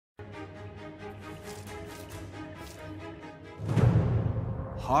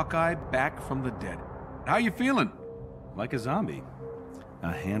Hawkeye back from the dead. How you feeling? Like a zombie.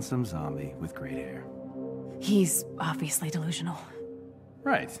 A handsome zombie with great hair. He's obviously delusional.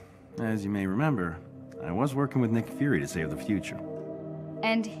 Right. As you may remember, I was working with Nick Fury to save the future.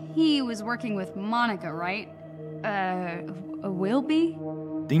 And he was working with Monica, right? Will be?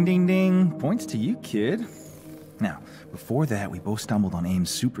 Ding ding ding. Points to you, kid. Now, before that, we both stumbled on AIM's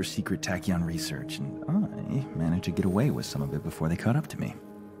super secret tachyon research, and I managed to get away with some of it before they caught up to me.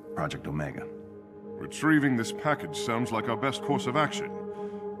 Project Omega. Retrieving this package sounds like our best course of action.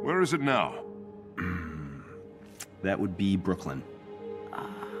 Where is it now? That would be Brooklyn.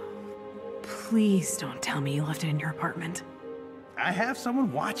 Please don't tell me you left it in your apartment. I have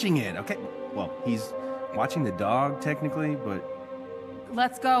someone watching it, okay? Well, he's watching the dog, technically, but...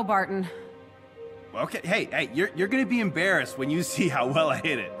 Let's go, Barton. Okay, hey, you're gonna be embarrassed when you see how well I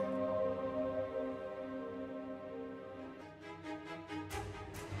hit it.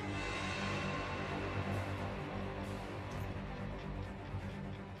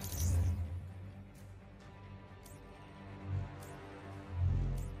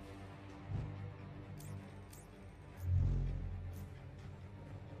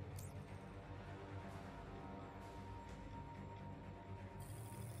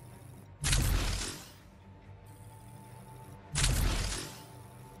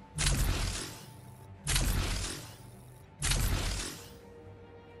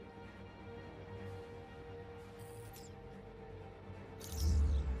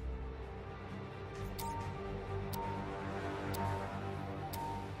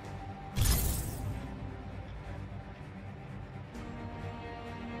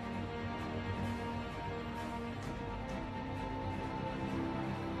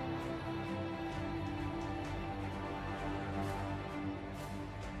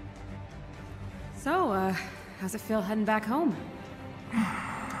 So, how's it feel heading back home?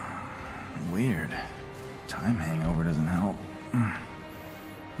 Weird. Time hangover doesn't help.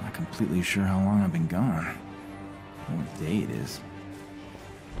 Not completely sure how long I've been gone. Or what day it is.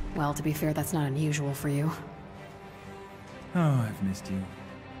 Well, to be fair, that's not unusual for you. Oh, I've missed you.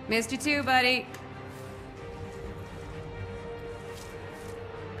 Missed you too, buddy.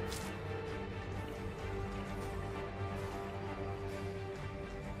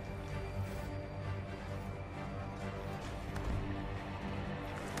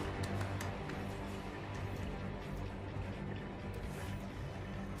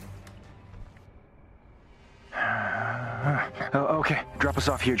 Okay, drop us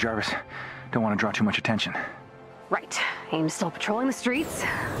off here, Jarvis. Don't want to draw too much attention. Right. AIM's still patrolling the streets.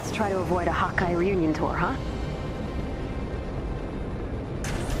 Let's try to avoid a Hawkeye reunion tour, huh?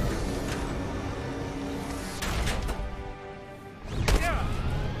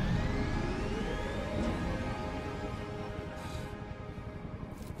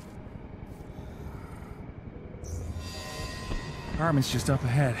 Apartment's just up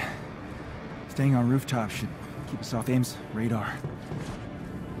ahead. Staying on rooftops should keep us off AIM's radar.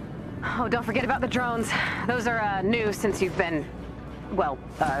 Oh, don't forget about the drones. Those are, new since you've been... well,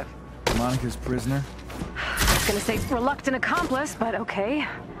 Monica's prisoner? I was gonna say reluctant accomplice, but okay.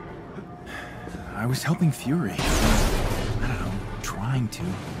 I was helping Fury. I don't know, trying to.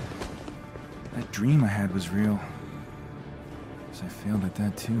 That dream I had was real. Guess I failed at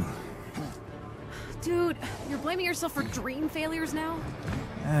that too. Dude, you're blaming yourself for dream failures now?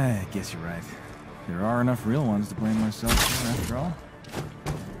 I guess you're right. There are enough real ones to blame myself for, after all.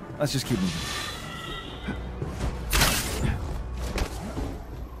 Let's just keep moving.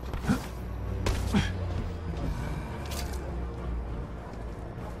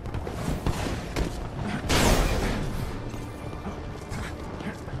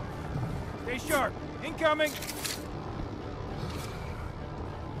 Stay sharp. Incoming!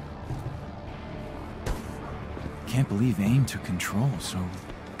 Can't believe AIM took control so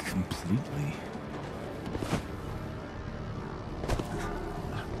completely.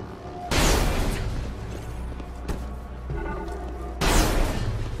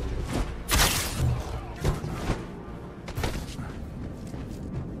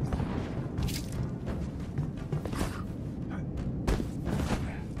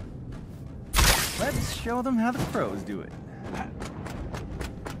 Let's show them how the pros do it.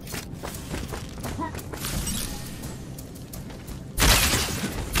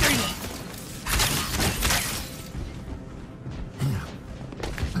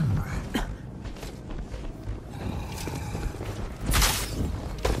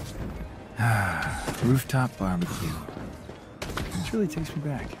 Rooftop barbecue. This really takes me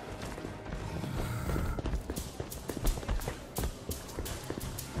back.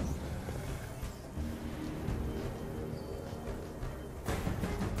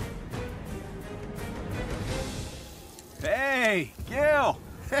 Hey, Gil!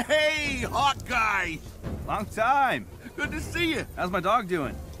 Hey, Hawkeye! Long time. Good to see you. How's my dog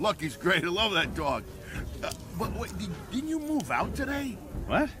doing? Lucky's great. I love that dog. But wait, didn't you move out today?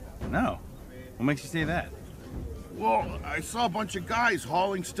 What? No. What makes you say that? Well, I saw a bunch of guys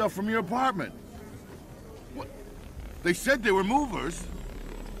hauling stuff from your apartment. What? They said they were movers.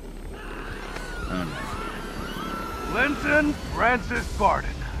 Oh, no. Linton Francis Barton.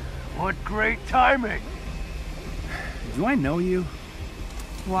 What great timing. Do I know you?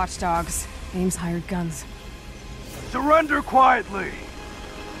 Watchdogs. Ames hired guns. Surrender quietly,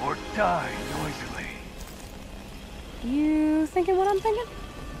 or die noisily. You thinking what I'm thinking?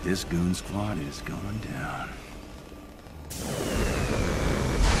 This goon squad is going down.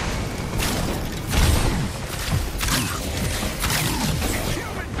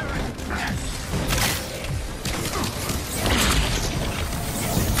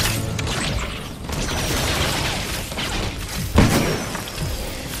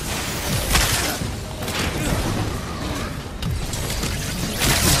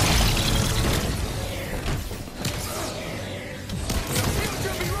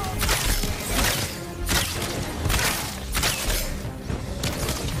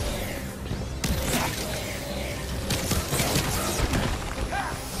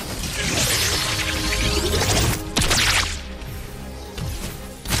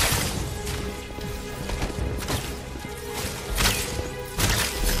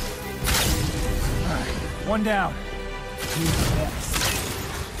 One down.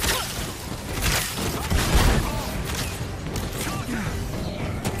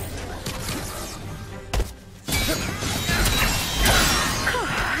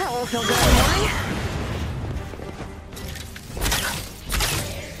 That won't feel good in the morning.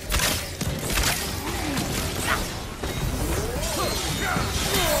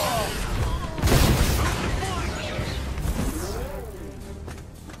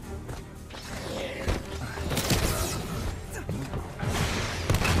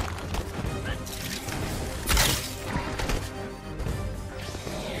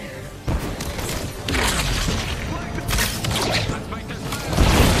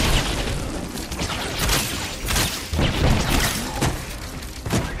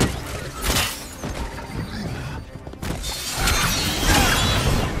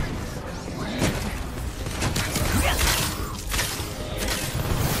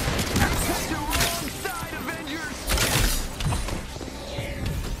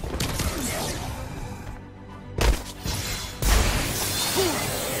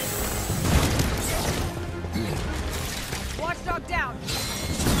 Watchdog down.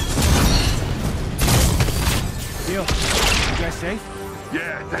 Deal. You guys safe?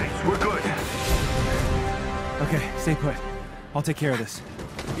 Yeah, thanks. We're good. Okay, stay put. I'll take care of this.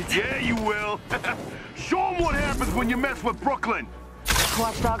 Yeah, you will. Show them what happens when you mess with Brooklyn.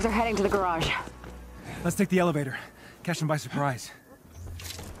 Watchdogs are heading to the garage. Let's take the elevator. Catch them by surprise.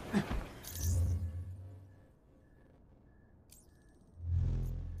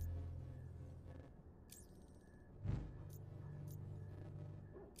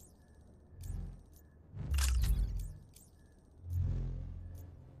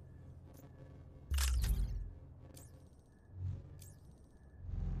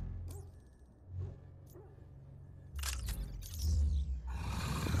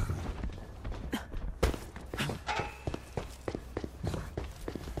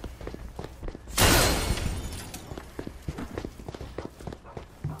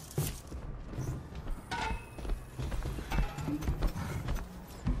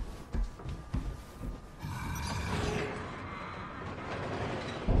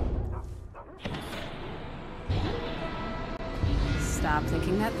 Stop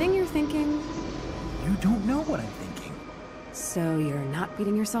thinking that thing you're thinking. You don't know what I'm thinking. So you're not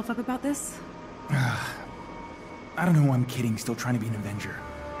beating yourself up about this? I don't know who I'm kidding, still trying to be an Avenger.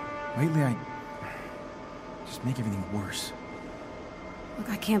 Lately, I just make everything worse. Look,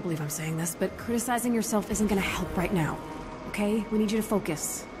 I can't believe I'm saying this, but criticizing yourself isn't gonna help right now. Okay? We need you to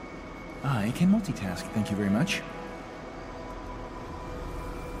focus. I can multitask, thank you very much.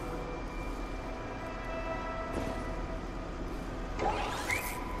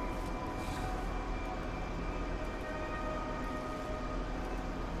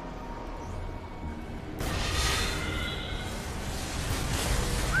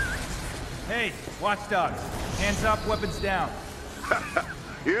 Hey, watchdogs. Hands up, weapons down.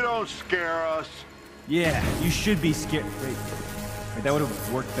 You don't scare us. Yeah, you should be scared. Wait, that would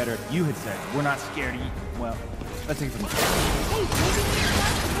have worked better if you had said, we're not scared of you. Well, let's take it from here.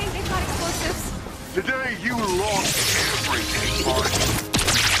 Hey, they've got explosives. Today you lost everything, Martin.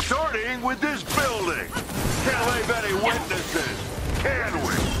 Starting with this building. Can't leave any witnesses, can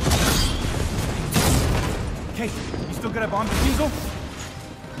we? Kate, you still got a bomb defusal?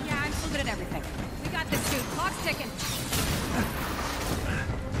 Yeah, I'm still good at everything. We got this, dude. Clock's ticking.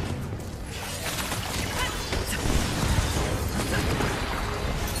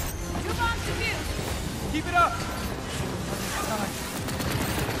 Two bombs defused. Keep it up!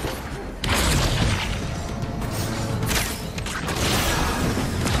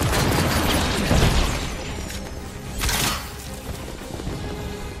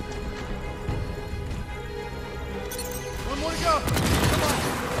 One more to go! Come on!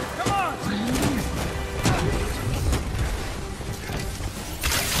 Come on!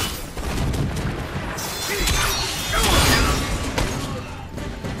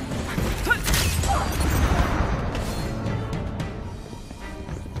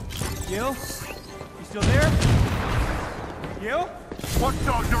 Gil? You still there? Gil? What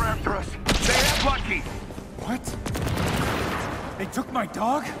dogs are after us? They have Lucky. What? They took my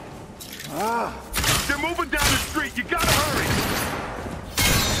dog? They're moving down the street. You gotta hurry.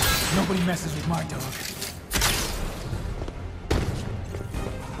 Nobody messes with my dog.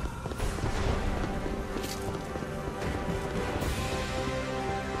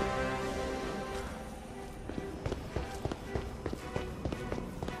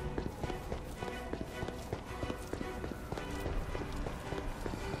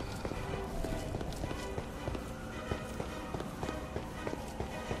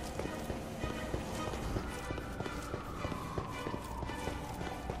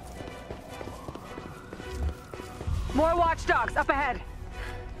 More watchdogs up ahead.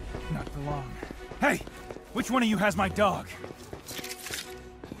 Not for long. Hey! Which one of you has my dog?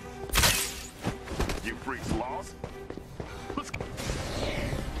 You freaks lost? Let's go.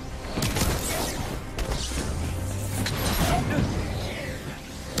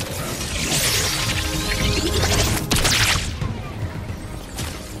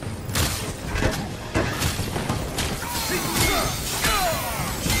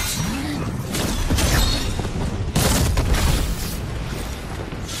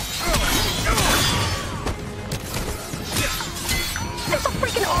 There's a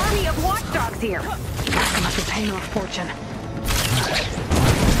freaking army of watchdogs here. They must be paying her a fortune.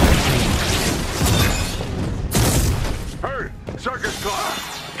 Hey, circus car!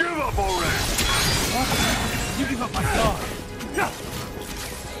 Give up already! You give up my dog! No!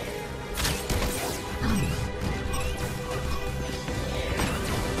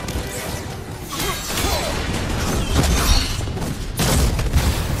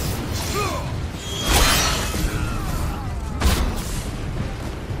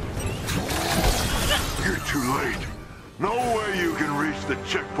 You're too late. No way you can reach the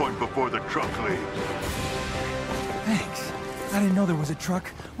checkpoint before the truck leaves. Thanks. I didn't know there was a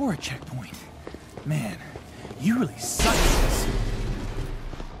truck or a checkpoint. Man, you really suck at this.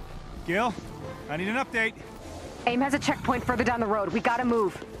 Gil, I need an update. AIM has a checkpoint further down the road. We gotta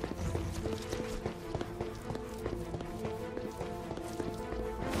move.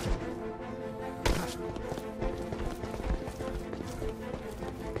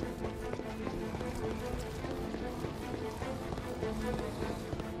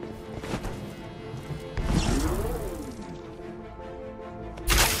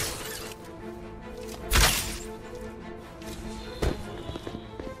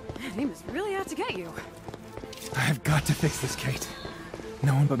 AIM is really out to get you. I've got to fix this, Kate.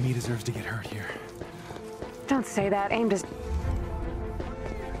 No one but me deserves to get hurt here. Don't say that. AIM does.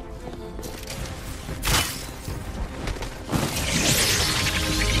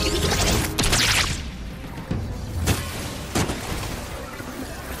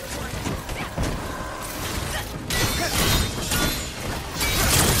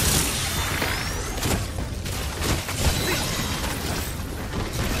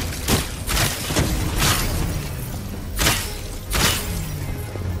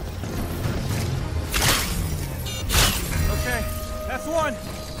 Okay, that's one.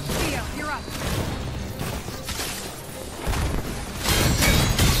 Theo, you're up.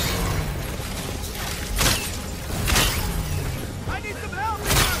 I need some help!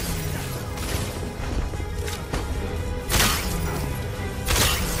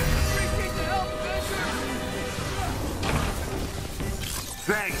 Appreciate the help, Avengers!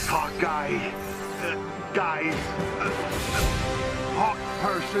 Thanks, Hawkeye. Guy. Hawk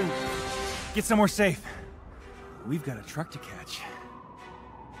person. Get somewhere safe. We've got a truck to catch.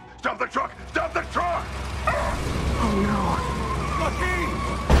 Stop the truck! Stop the truck! Oh no. Lucky!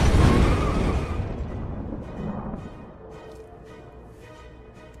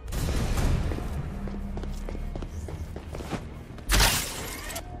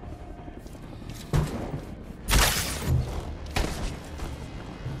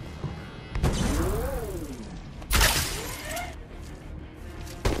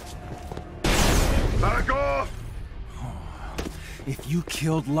 If you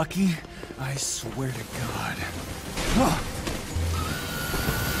killed Lucky, I swear to God.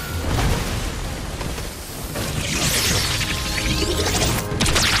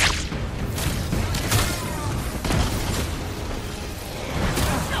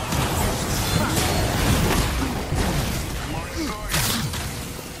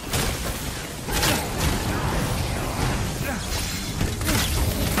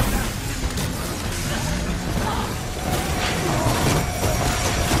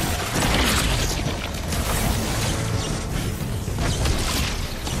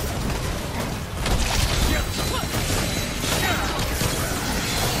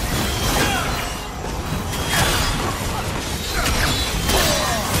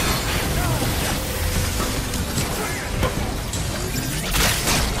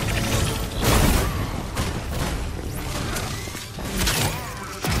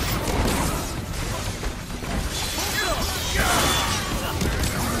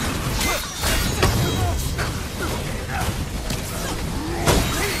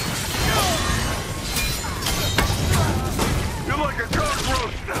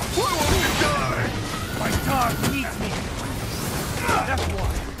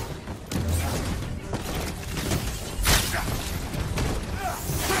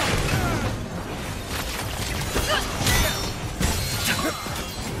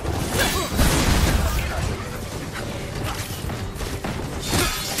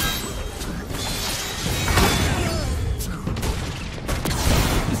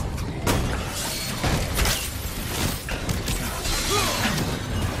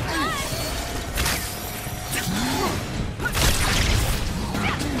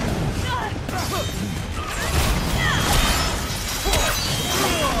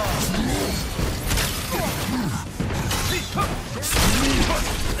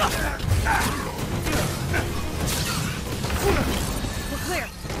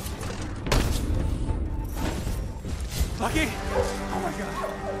 Lucky? Oh my god.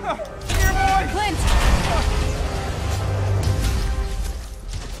 Here, boy! Clint!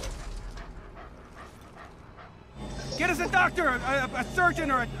 Get us a doctor, a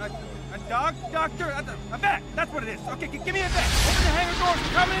surgeon, or a dog doctor, a vet. That's what it is. Okay, give me a vet. Open the hangar doors.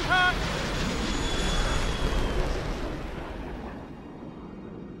 We're coming in hot.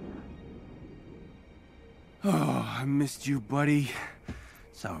 Oh, I missed you, buddy.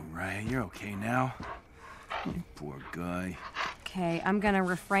 It's all right. You're okay now. You poor guy. Okay, I'm gonna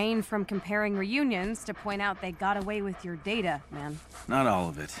refrain from comparing reunions to point out they got away with your data, man. Not all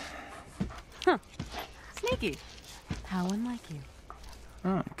of it. Huh. Sneaky. How unlike you.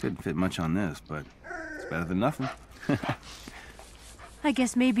 Oh, couldn't fit much on this, but it's better than nothing. I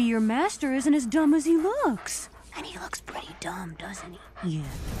guess maybe your master isn't as dumb as he looks. And he looks pretty dumb, doesn't he? Yeah.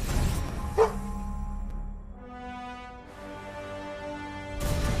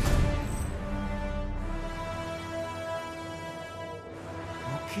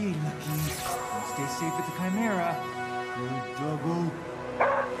 Okay, Lucky. Stay safe at the Chimera.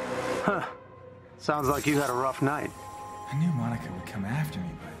 Huh. Sounds like you had a rough night. I knew Monica would come after me,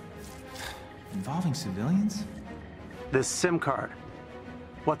 but... involving civilians? This SIM card.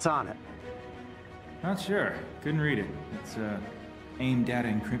 What's on it? Not sure. Couldn't read it. It's, AIM data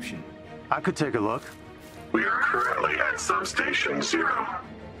encryption. I could take a look. We are currently at Substation 0.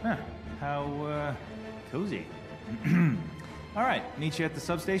 Huh. How, cozy. All right, meet you at the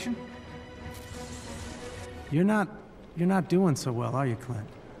substation? You're not doing so well, are you, Clint?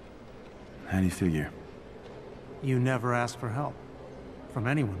 How do you figure? You never ask for help. From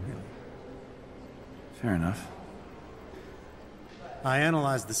anyone, really. Fair enough. I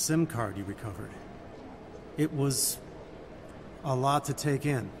analyzed the SIM card you recovered. It was a lot to take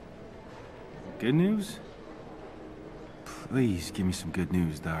in. Good news? Please give me some good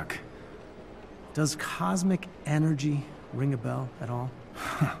news, Doc. Does cosmic energy ring a bell at all?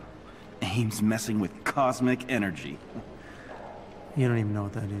 AIM's messing with cosmic energy. You don't even know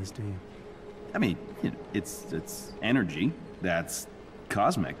what that is, do you? I mean, you know, it's energy that's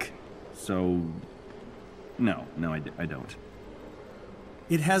cosmic. So, no, I don't.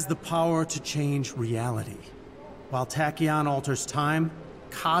 It has the power to change reality. While tachyon alters time,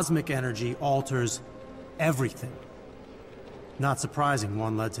 cosmic energy alters everything. Not surprising,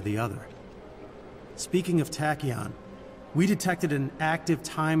 one led to the other. Speaking of tachyon, we detected an active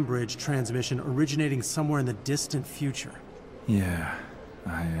time bridge transmission originating somewhere in the distant future. Yeah,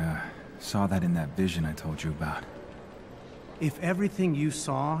 I saw that in that vision I told you about. If everything you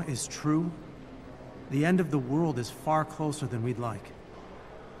saw is true, the end of the world is far closer than we'd like.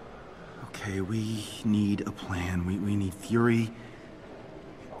 Okay, we need a plan. We need Fury.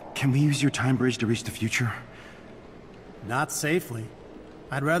 Can we use your time bridge to reach the future? Not safely.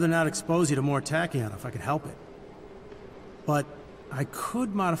 I'd rather not expose you to more tachyon if I could help it. But I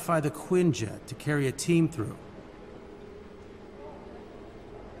could modify the Quinjet to carry a team through.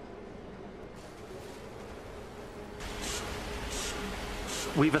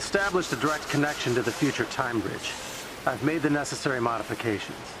 We've established a direct connection to the future time bridge. I've made the necessary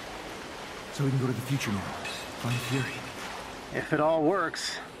modifications. So we can go to the future now. Find Fury. If it all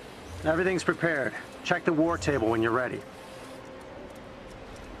works, everything's prepared. Check the war table when you're ready.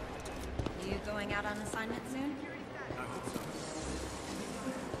 You going out on assignment soon? I hope so.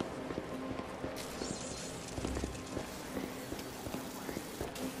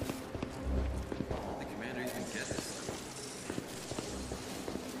 The commander even get this.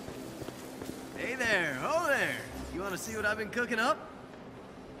 Hey there, ho there! You want to see what I've been cooking up?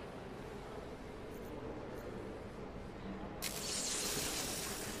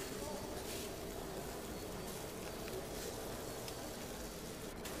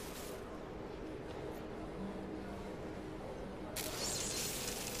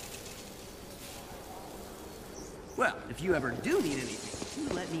 Well, if you ever do need anything, you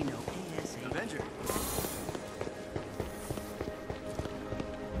let me know ASAP. Avengers.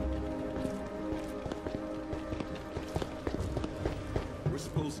 We're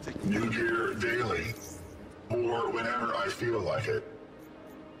supposed to take New gear daily. Or whenever I feel like it.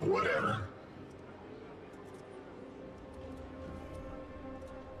 Whatever.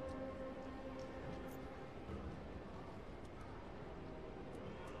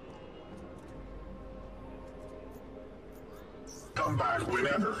 Come back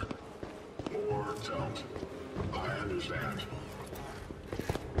whenever. Or don't. I understand.